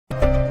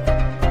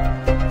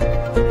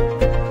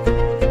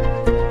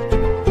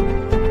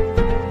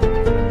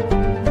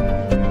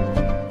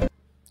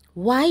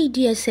Why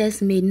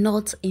DSS may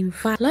not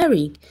invite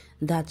Cleric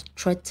that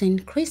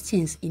threatened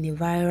Christians in a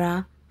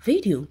viral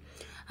video.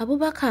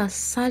 Abubakar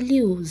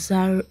Saliu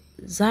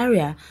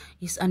Zaria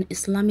is an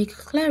Islamic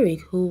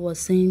cleric who was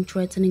seen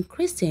threatening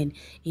Christians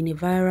in a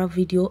viral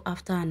video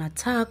after an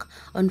attack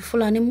on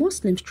Fulani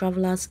Muslim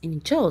travelers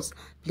in Jos,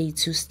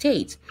 Plateau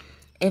State.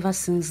 Ever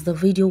since the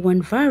video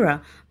went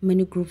viral,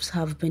 many groups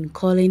have been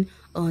calling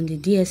on the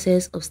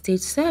DSS of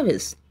State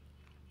Service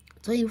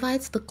to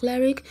invite the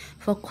cleric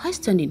for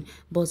questioning,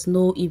 but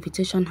no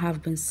invitation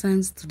have been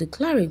sent to the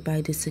cleric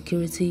by the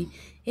security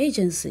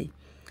agency.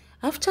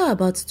 After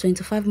about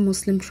 25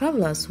 Muslim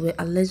travelers were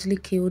allegedly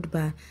killed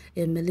by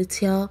a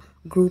militia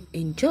group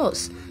in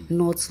Jos,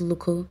 North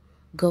local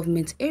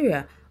government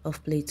area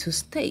of Plateau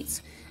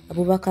State,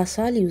 Abubakar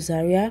Saliu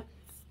Zaria,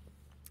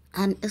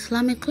 an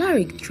Islamic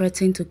cleric,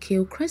 threatened to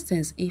kill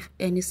Christians if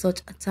any such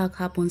attack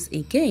happens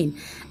again,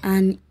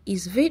 and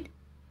his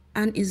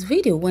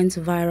video went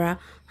viral.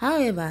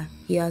 However,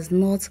 he has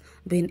not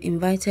been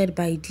invited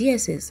by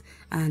DSS,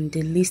 and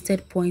the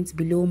listed points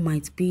below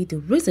might be the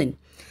reason.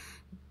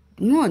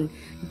 1.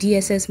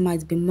 DSS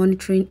might be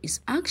monitoring his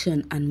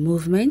action and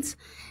movements.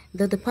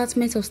 The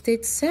Department of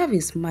State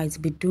Service might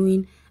be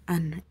doing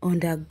an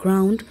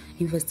underground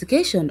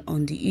investigation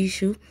on the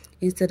issue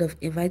instead of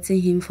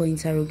inviting him for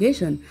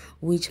interrogation,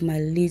 which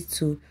might lead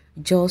to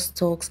just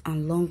talks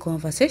and long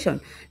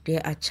conversation.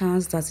 There are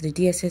chances that the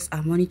DSS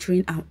are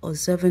monitoring and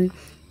observing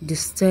the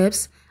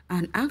steps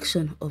and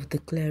action of the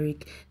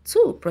cleric.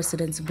 2.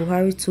 President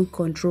Buhari took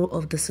control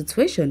of the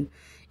situation.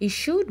 It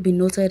should be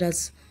noted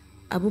that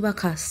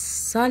Abubakar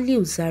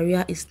Saliu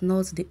Zaria is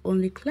not the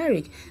only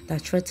cleric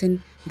that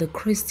threatened the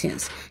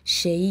Christians.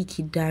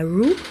 Sheikh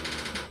Daru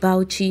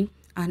Bauchi,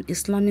 an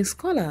Islamic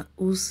scholar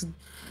whose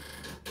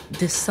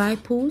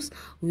disciples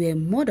were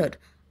murdered,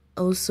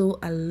 also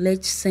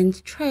alleged sent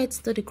threats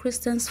to the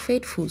Christian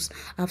faithfuls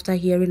after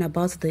hearing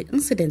about the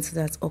incident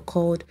that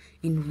occurred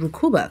in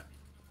Rukuba.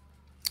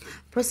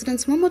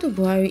 President Muhammadu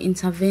Buhari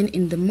intervened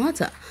in the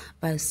matter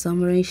by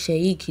summoning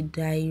Sheikh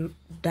Dairu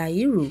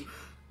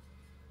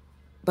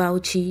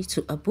Bauchi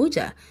to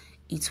Abuja.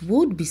 It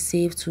would be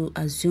safe to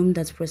assume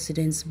that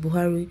President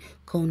Buhari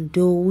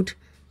condoled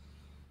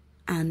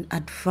and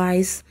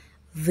advised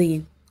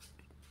the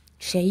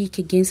Sheikh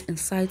against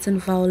inciting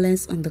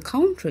violence in the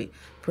country.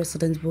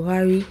 President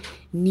Buhari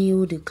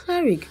knew the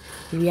cleric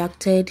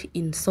reacted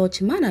in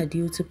such manner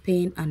due to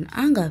pain and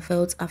anger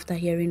felt after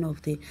hearing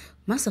of the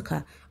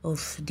massacre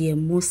of their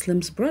Muslim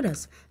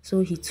brothers, so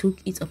he took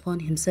it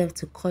upon himself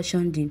to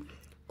caution the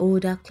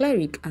older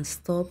cleric and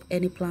stop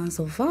any plans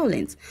of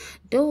violence.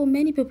 Though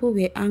many people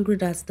were angry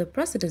that the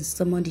president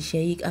summoned the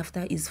sheikh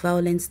after his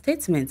violent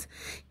statement,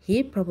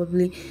 he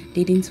probably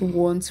didn't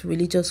want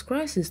religious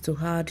crisis to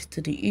add to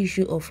the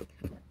issue of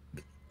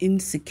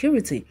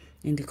insecurity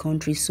in the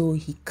country, so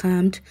he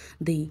calmed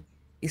the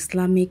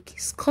Islamic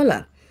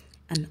scholar,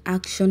 an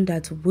action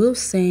that will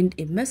send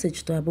a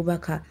message to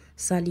Abubakar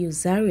Saliu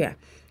Zaria.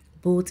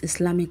 Both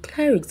Islamic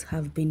clerics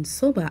have been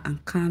sober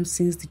and calm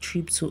since the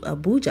trip to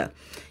Abuja.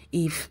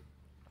 If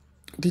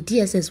the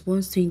DSS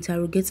wants to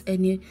interrogate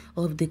any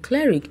of the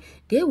cleric,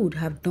 they would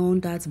have done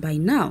that by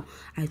now.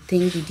 I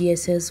think the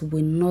DSS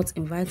will not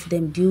invite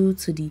them due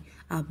to the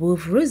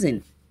above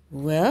reason.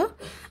 Well,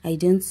 I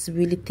don't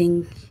really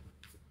think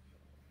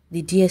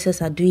the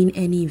DSS are doing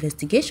any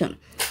investigation.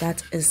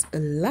 That is a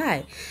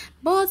lie.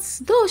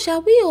 But though,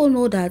 shall we all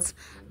know that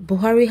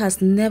Buhari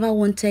has never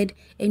wanted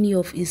any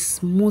of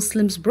his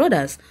Muslim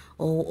brothers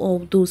or all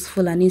those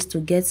Fulanis to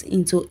get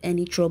into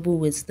any trouble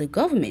with the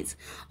government?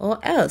 Or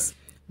else,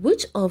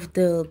 which of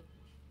the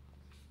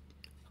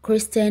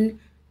Christians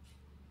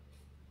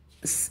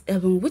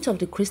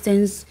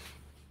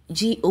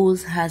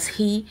GOs has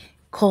he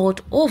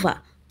called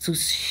over to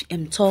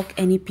talk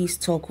any peace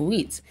talk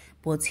with?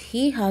 But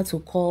he had to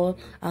call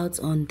out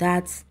on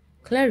that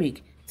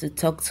cleric to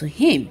talk to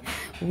him.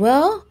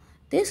 Well,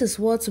 this is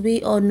what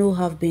we all know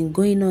have been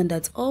going on,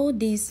 that all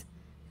these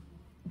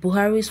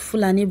Buhari's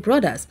Fulani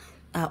brothers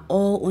are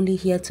all only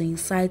here to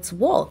incite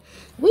war.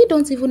 We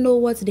don't even know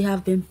what they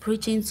have been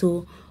preaching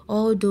to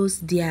all those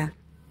their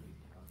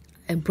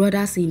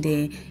brothers in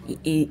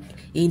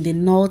the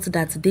north,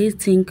 that they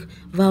think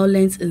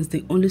violence is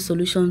the only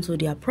solution to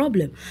their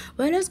problem.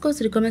 Well, let's go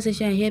to the comment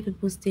section and hear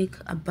people's take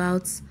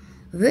about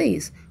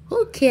this.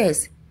 Who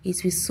cares?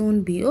 It will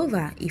soon be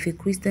over. If a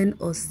Christian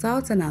or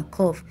Southerner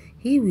cough,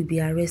 he will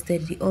be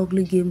arrested. The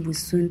ugly game will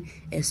soon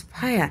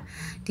expire.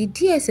 The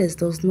DSS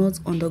does not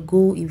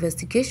undergo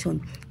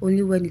investigation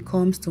only when it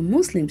comes to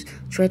Muslims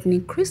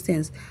threatening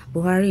Christians.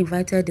 Buhari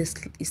invited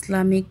the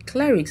Islamic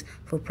clerics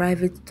for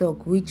private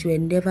talk, which were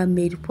never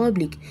made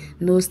public.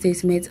 No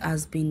statement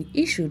has been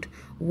issued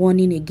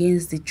warning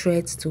against the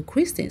threats to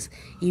Christians.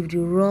 If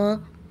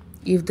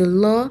the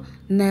law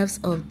nerves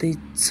of the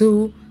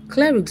two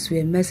clerics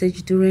were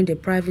messaged during the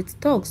private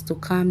talks to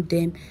calm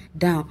them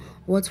down,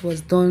 what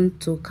was done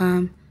to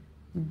calm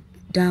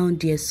down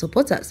their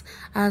supporters?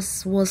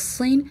 As was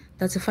seen,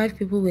 35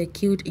 people were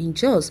killed in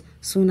Jos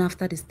soon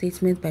after the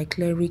statement by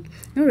cleric,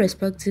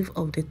 irrespective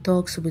of the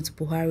talks with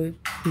Buhari.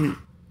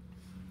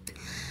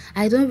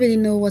 I don't really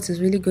know what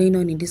is really going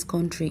on in this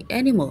country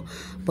anymore,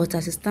 but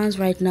as it stands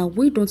right now,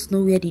 we don't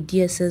know where the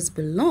DSS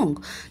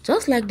belong.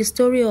 Just like the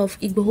story of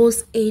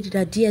Igboho's aid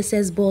that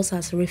DSS boss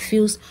has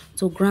refused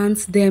to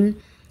grant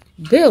them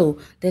bail,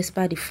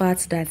 despite the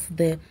fact that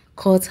the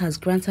court has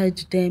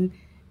granted them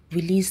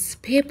release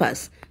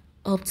papers.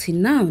 Up till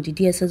now, the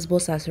DSS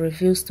boss has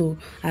refused to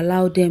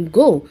allow them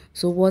go.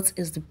 So what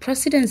is the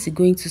presidency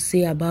going to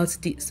say about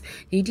this?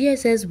 The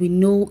DSS, we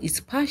know, is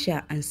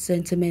partial and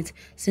sentiment.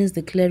 Since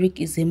the cleric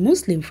is a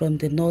Muslim from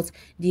the north,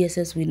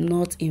 DSS will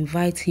not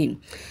invite him.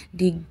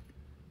 The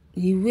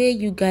way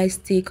you guys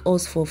take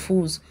us for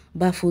fools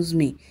baffles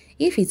me.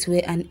 If it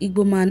were an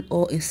Igbo man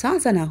or a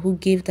Santana who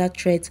gave that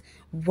threat,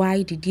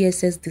 why did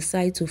DSS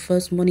decide to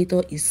first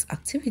monitor his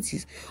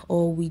activities,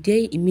 or will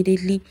they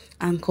immediately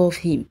handcuff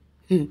him?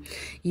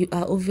 You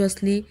are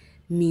obviously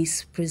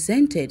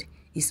mispresented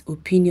his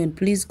opinion.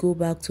 Please go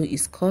back to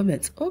his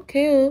comments.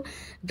 Okay,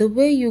 the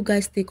way you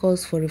guys take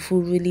us for a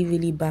fool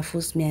really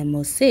baffles me, I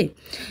must say.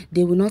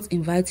 They will not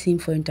invite him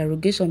for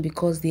interrogation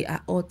because they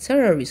are all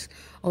terrorists.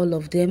 All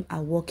of them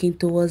are working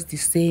towards the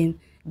same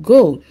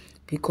goal,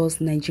 because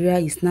Nigeria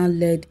is now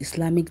led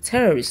Islamic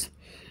terrorists.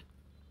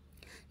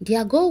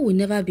 Their goal will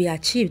never be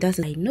achieved, that's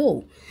I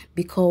know,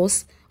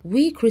 because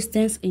we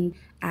Christians in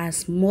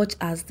as much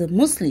as the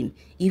Muslim,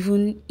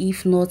 even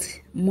if not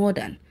more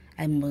than,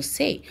 I must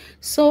say.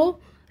 So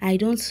I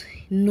don't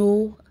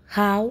know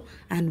how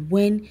and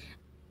when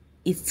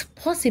it's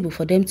possible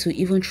for them to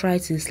even try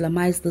to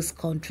Islamize this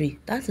country.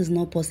 That is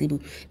not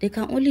possible. They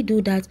can only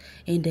do that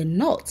in the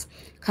north.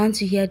 Can't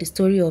you hear the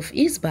story of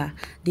Isba?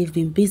 They've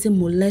been busy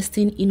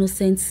molesting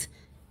innocent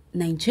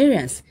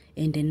Nigerians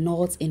in the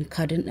north, in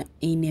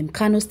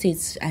Kano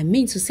State, I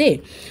mean to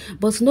say.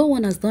 But no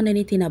one has done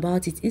anything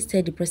about it.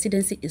 Instead, the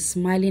presidency is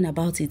smiling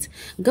about it.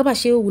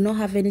 Gabashew will not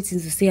have anything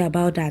to say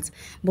about that.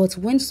 But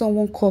when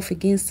someone coughs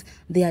against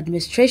the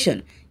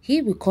administration,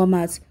 he will come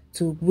out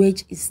to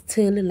wage his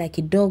tail like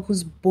a dog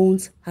whose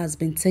bones has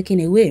been taken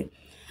away.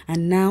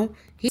 And now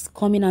he's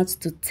coming out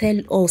to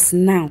tell us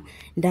now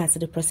that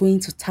the president is going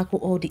to tackle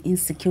all the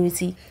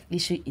insecurity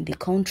issue in the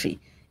country.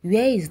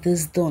 Where is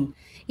this done?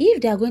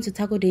 If they are going to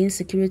tackle the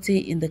insecurity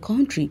in the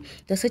country,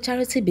 the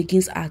security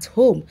begins at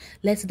home.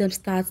 Let them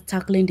start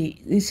tackling the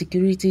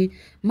insecurity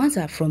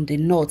matter from the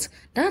north.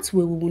 That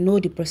way we will know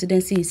the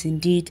presidency is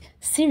indeed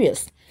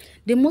serious.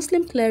 The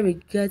Muslim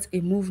cleric gets a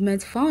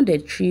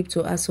movement-founded trip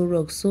to Aso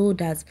Rock so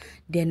that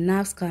their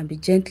nerves can be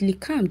gently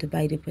calmed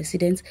by the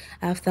president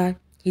after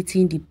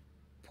hitting the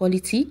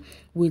polity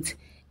with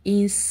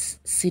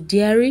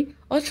incendiary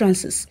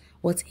utterances.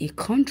 What a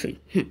country!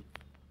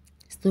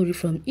 Story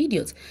from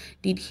Idiot.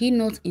 Did he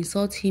not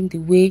insult him the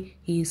way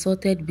he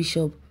insulted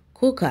Bishop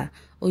Koka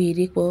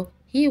Oyedepo?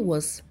 He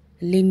was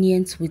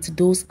lenient with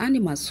those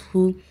animals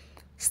who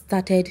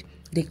started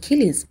the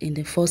killings in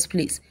the first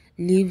place.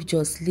 Leave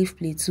Jos, leave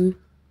Plateau,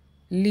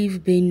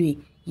 leave Benue.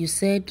 You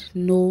said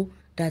no,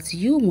 that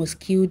you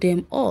must kill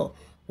them all.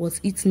 Was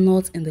it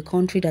not in the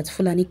country that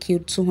Fulani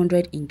killed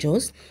 200 in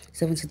Jos,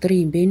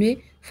 73 in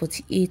Benue,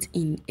 48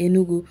 in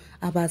Enugu,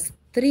 about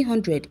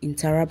 300 in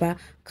Taraba,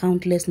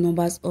 countless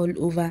numbers all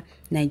over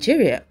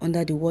Nigeria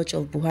under the watch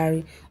of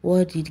Buhari?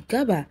 What did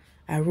Gaba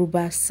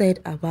Aruba said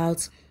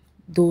about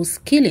those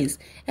killings?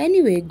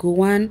 Anyway,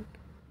 Gowon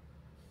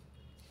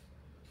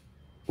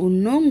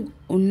Unongo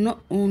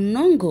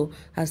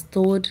has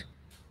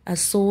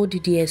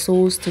sold their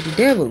souls to the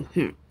devil.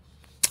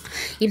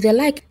 If they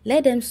like,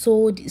 let them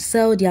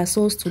sell their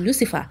souls to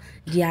Lucifer.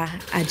 Their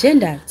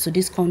agenda to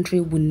this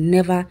country will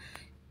never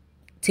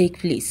take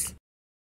place.